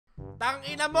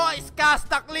Tangina mo,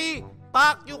 Skusta, Clee!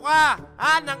 Fuck you ka!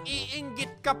 Ha? Nang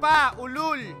iinggit ka pa,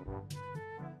 ulul!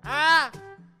 Ha?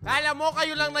 Kala mo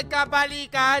kayo lang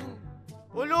nagkabalikan?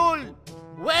 Ulul!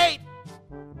 Wait!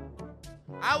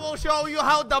 I will show you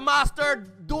how the master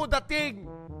do the thing!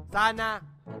 Sana.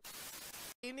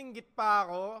 Ininggit pa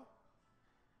ako?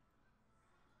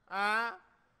 Ha?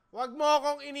 Wag mo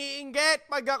akong iniinggit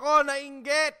pag ako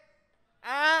nainggit!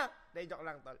 Ha? Day, joke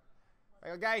lang, tol.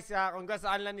 Pero guys, congrats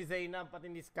sa kanila ni Zeinab pati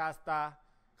ni Skusta.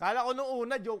 Kala ko nung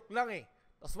una, joke lang eh.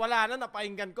 Tapos wala na,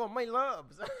 napainggan ko. My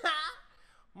loves.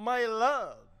 My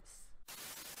loves.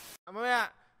 Mamaya,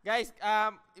 guys,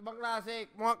 ibang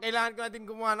klase. Kailangan ko natin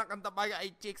gumawa ng kanta pag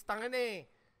ay chicks. Tangin eh.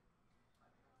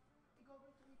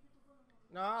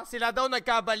 No, sila daw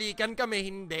nagkabalikan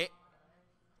kami, hindi.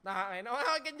 Nakakain.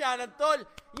 Ano ganyan, tol?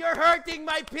 You're hurting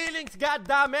my feelings,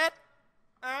 goddammit.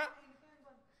 Ha?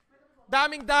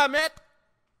 Daming damit.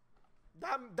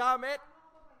 Damit.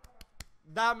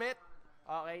 Damit.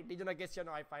 Okay, di nyo nag-guess yun.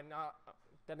 Okay, fine.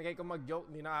 Tinagay ko mag-joke.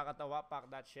 Hindi nakakatawa. Fuck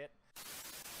that shit.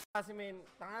 Kasi men,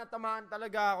 tamaan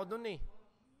talaga ako dun eh.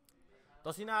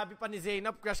 Tapos sinabi pa ni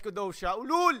Zeinab, crush ko daw siya.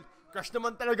 Ulul! Crush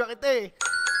naman talaga kita eh.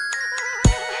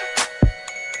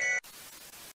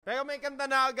 Pero may kanta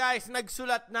na ako guys.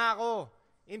 Nagsulat na ako.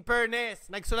 In fairness,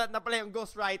 nagsulat na pala yung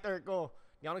ghostwriter ko.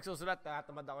 Hindi ako nagsusulat.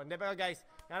 Tamad ako. Hindi, pero guys,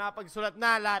 nakapagsulat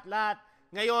na lahat.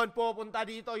 Ngayon, pupunta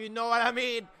dito. You know what I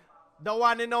mean? The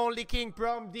one and only king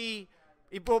from the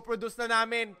ipoproduce na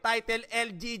namin. Title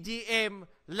LGGM.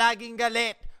 Laging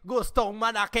galit. Gustong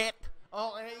manakit.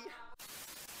 Okay?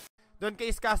 Doon kay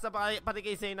Skusta pati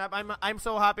kay Zeinab. I'm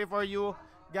so happy for you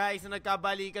guys na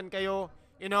nagkabalikan kayo.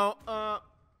 You know,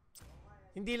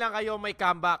 hindi lang kayo may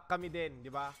comeback. Kami din,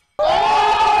 di ba?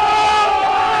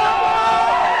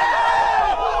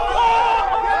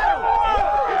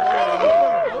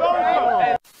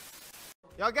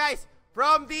 Yo guys,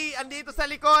 from the andito sa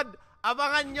likod,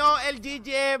 abangan nyo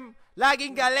LGGM,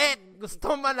 laging galit,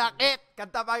 gusto manakit.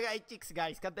 Kanta pag ay chicks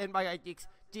guys, kantahin pag ay chicks.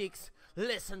 Chicks,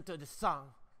 listen to the song.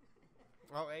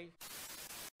 Okay?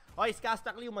 Oy,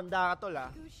 Skusta, Clee, umanda ka tol ha.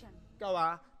 Ikaw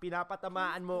ha,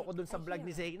 pinapatamaan mo ako dun sa vlog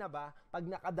ni Zeinab ha. Pag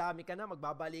nakadami ka na,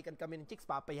 magbabalikan kami ng chicks,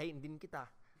 papayahin din kita.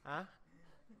 Ha?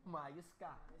 Umayos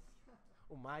ka.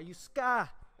 Umayos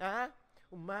ka. Ha?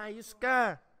 Umayos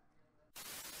ka.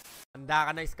 Handa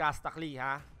ka na, Skusta, Clee,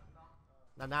 ha?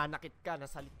 Nananakit ka na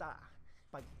salita.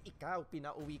 Pag ikaw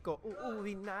pinauwi ko,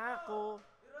 uuwi na ako.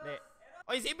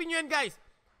 O, isipin nyo yan, guys.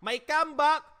 May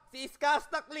comeback si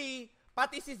Skusta, Clee,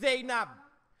 pati si Zeinab.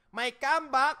 May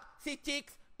comeback si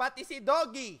Chicks, pati si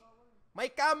Dogie.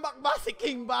 May comeback ba si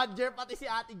King Badger, pati si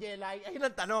Ate Jelay? Ayun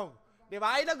ang tanong.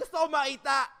 Diba? Ayun ang gusto ko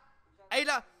makita. Ayun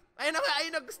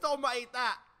ang gusto ko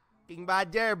makita. King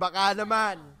Badger, baka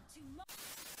naman.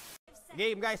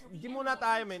 Game guys, di muna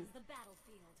tayo men.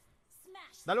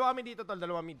 Dalawa kami dito tol,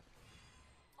 dalawa mid.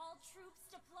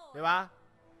 Diba?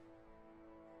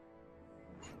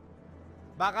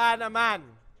 Baka naman.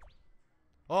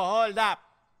 Oh, hold up.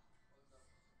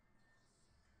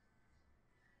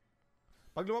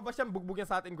 Pag lumabas yan, bugbog yan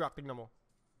sa atin, Grok. Tingnan mo.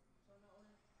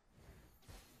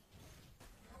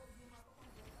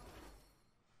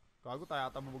 Kago tayo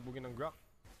ata bubugbugin ng Grok.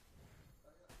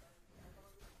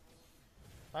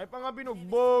 Tayo pa nga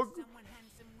binugbog.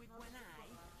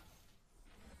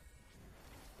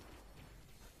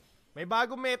 May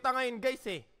bagong meta ngayon guys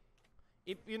eh.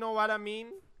 If you know what I mean.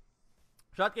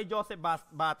 Shot kay Joseph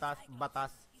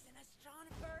Batas.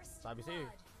 Sabi sa'yo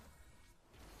eh.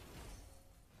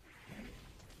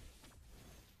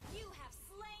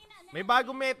 May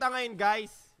bagong meta ngayon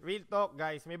guys. Real talk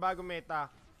guys. May bagong meta.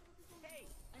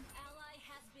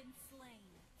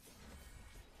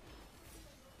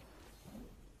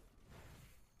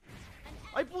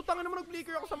 Ay putang na naman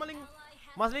nag-flicker ako sa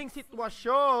maling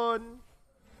sitwasyon.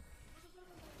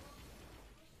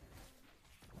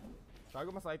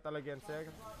 Sago masakit talaga yan, sir.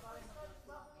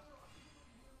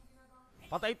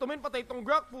 Patay to men, patay tong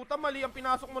Grok. Puta, mali ang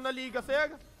pinasok mo na liga,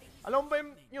 sir. Alam mo ba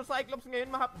yung Cyclops ngayon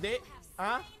mahapde?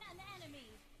 Ha?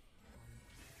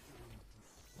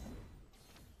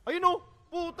 Ayun o!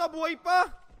 Puta, buhay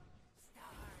pa!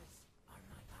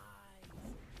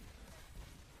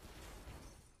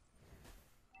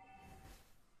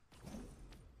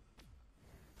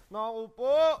 Naku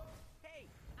po!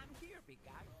 Hey, I'm here, big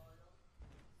guy.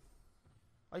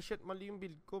 Ay shit, mali yung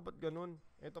build ko. Ba't ganun?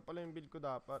 Ito pala yung build ko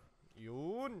dapat.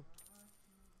 Yun!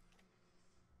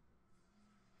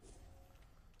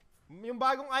 Yung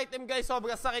bagong item guys,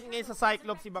 sobrang sakit ngayon sa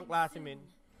Cyclops, ibang klase men.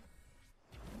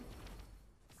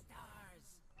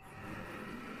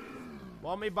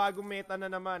 Wow, may bagong meta na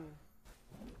naman.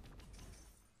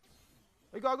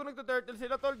 Ay, gago, nagta-turtle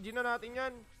sila, tol. G na natin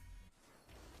yan.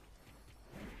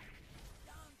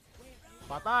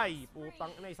 Patay.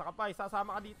 Putang ina, isa ka pa.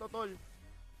 Isasama ka dito, tol.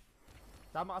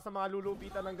 Sama ka sa mga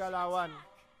lulupitan ng galawan.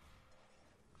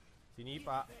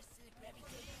 Sinipa.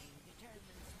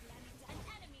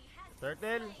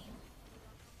 Turtle.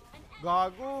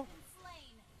 Gago.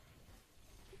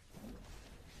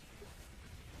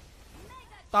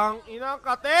 Tang ina,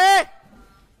 kate!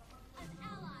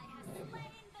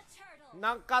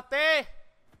 Nang kate!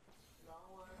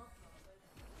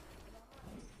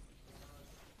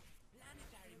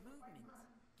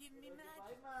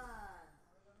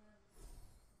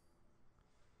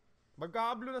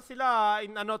 Magkakablo na sila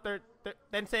in ano, 10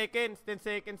 seconds. 10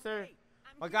 seconds, sir.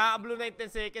 Magkakablo na in 10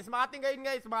 seconds. Makating ngayon,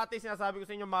 guys. Makating, sinasabi ko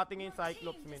sa inyo, makating ngayon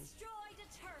Cyclops, men.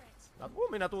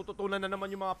 Ako, may natututunan na naman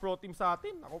yung mga pro team sa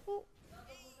atin. Ako po.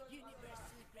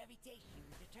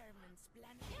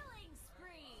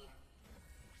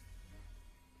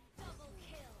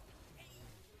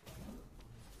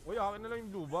 Uy, akin na lang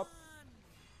yung blue buff.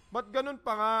 Ba't ganun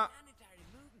pa nga?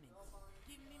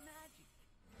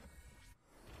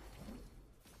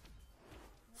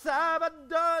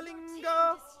 Sabado, Linggo,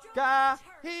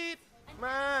 kahit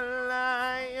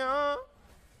malayo.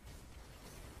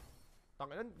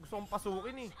 Tanginan, gusto kong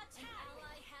pasukin eh.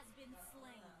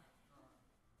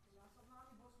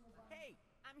 Hey,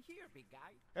 I'm here, big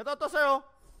guy. Ito, sir, oh.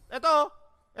 Ito.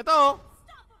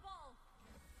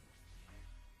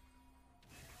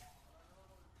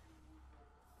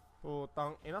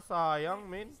 Putang ina, sayang,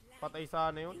 men. Patay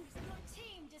sana yun.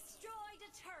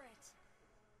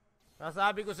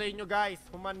 Nasabi ko sa inyo, guys,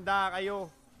 humanda kayo.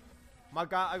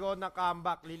 Magkakaroon ng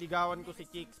comeback. Liligawan ko si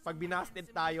Chicks. Pag binasted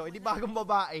tayo, edi bagong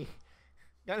babae.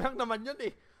 Yan lang naman yun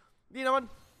eh. Di naman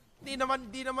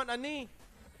ani.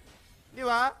 Di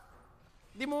ba?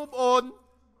 Di move on.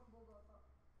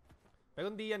 Pero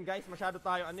hindi yan, guys. Masyado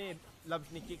tayo ani. Loves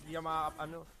ni Chicks. Di niya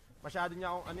ano. Masyado niya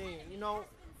akong ani. You know,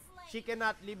 she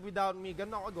cannot live without me.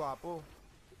 Ganun ako gwapo.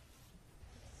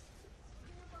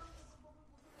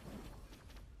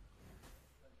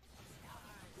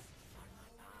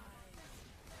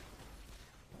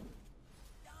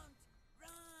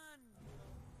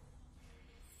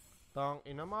 Tang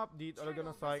ina, ma-update talaga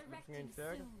ng Cyclops ngayon,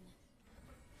 sir.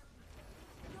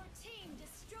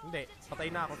 Hindi,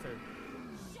 patay na ako, sir.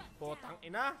 Putang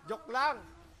ina, joke lang.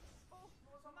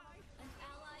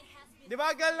 Di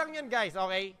ba, gal lang yan, guys,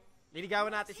 okay?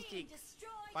 Liligawan natin si Chicks.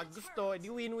 Pag gusto,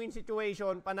 di win-win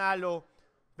situation, panalo.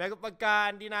 Pero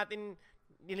pagka hindi natin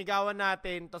niligawan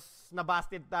natin, tapos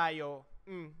nabasted tayo,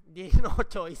 di no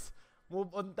choice.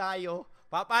 Move on tayo.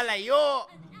 Papalayo!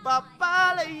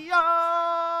 Papalayo!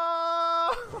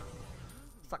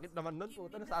 Sakit naman nun,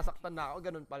 puta. Nasasaktan na ako.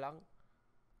 Ganun pa lang.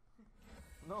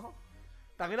 No?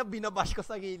 Tangina, binabash ko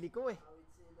sa gili ko eh.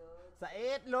 Sa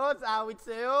 8, Lods. Awit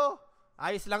sa'yo.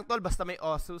 Ayos lang, tol. Basta may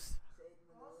osus.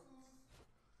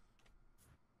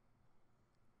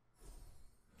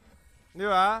 Di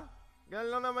ba?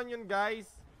 Ganun lang naman yun,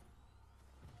 guys.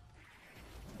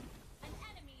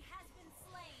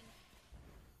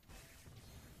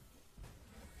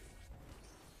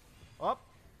 Op.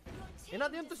 Yan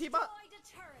natin yung tusipa.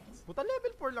 Puta,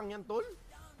 level 4 lang yan, tol.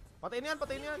 Patayin na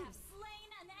yan.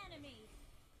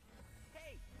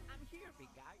 Hey, I'm here, big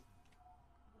guy.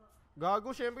 Gago,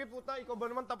 syempre, puta. Ikaw ba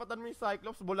naman tapatan mo yung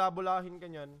Cyclops? Bula-bulahin ka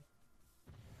nyan.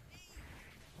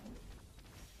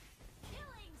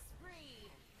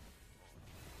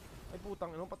 Ay,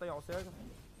 putang ino. Patay ako, sir.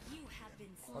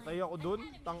 Patay ako dun.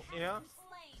 Tang ina.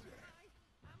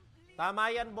 Tama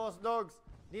yan, boss dogs.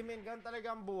 Di men, ganun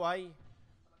talaga ang buhay.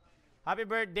 Happy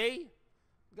birthday?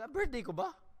 Birthday ko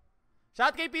ba?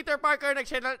 Shout kay Peter Parker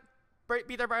nag-share ng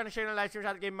live stream.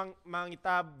 Shout kay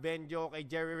Mangitab, Benjo, kay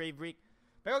Jerry Raverick.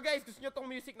 Pero guys, gusto nyo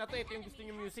tong music na to. Ito yung gusto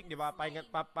nyo music, di ba?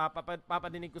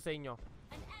 Papadinig ko sa inyo.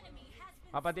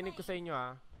 Papadinig ko sa inyo,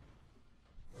 ha.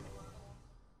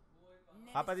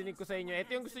 Papadinig ko sa inyo.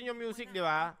 Ito yung gusto nyo music, di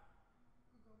ba?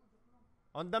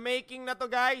 On the making na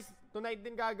to, guys. Tonight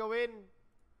din gagawin.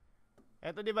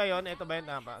 Ito di ba yun? Ito ba yun?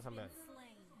 Saan ba yun?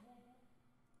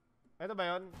 Ito ba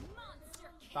yun?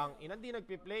 Tang ina, di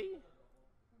nagpi-play.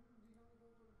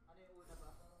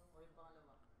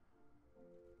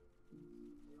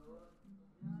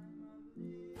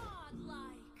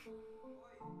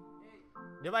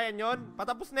 Di ba yan yun?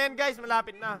 Patapos na yan, guys.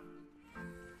 Malapit na.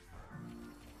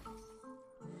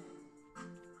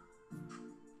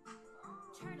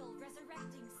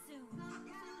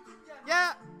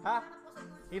 Yeah! Ha?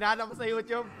 Hinahanap mo sa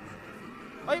YouTube.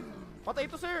 Ay! Patay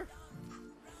ito, sir!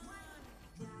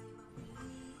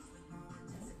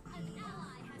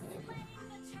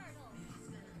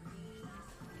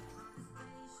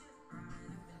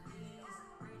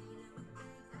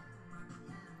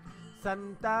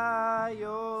 San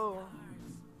tayo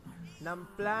ng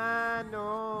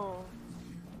plano?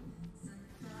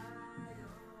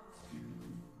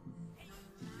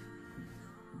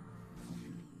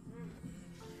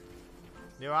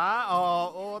 Di ba?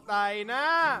 Oo, tayo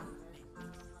na!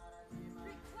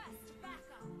 Request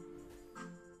backup.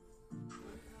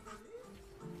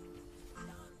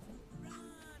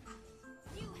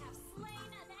 You have slain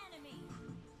an enemy.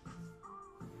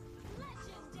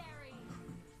 Legendary.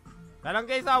 Dalang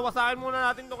kaysa, wasakin muna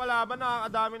natin itong kalaban.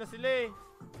 Nakakadami na sila eh.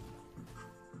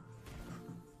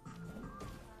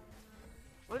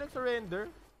 Wala nag-surrender?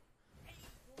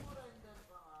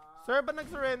 Sir, ba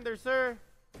nag-surrender, sir?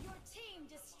 Your team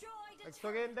destroyed a turret.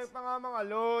 Nag-surrender pa nga mga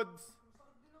loads.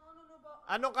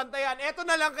 Anong kanta yan? Eto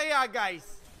na lang kaya,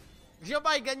 guys. Gusto nyo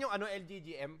pakinggan yung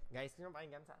LGGM? Guys, gusto nyo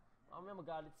pakinggan sa... May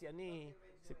magalit si ani.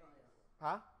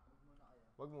 Ha?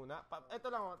 Wag muna. Ito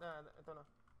lang. Ito na.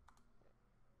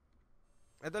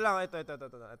 Ito lang.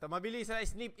 Ito. Mabilisan na.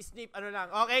 Snip. Ano lang.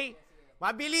 Okay?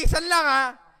 Mabilisan lang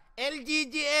ha.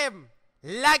 LGGM.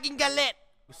 Laging galit.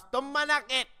 Gusto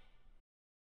manakit.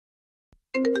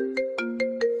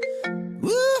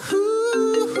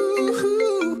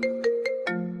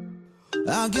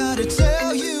 I gotta tell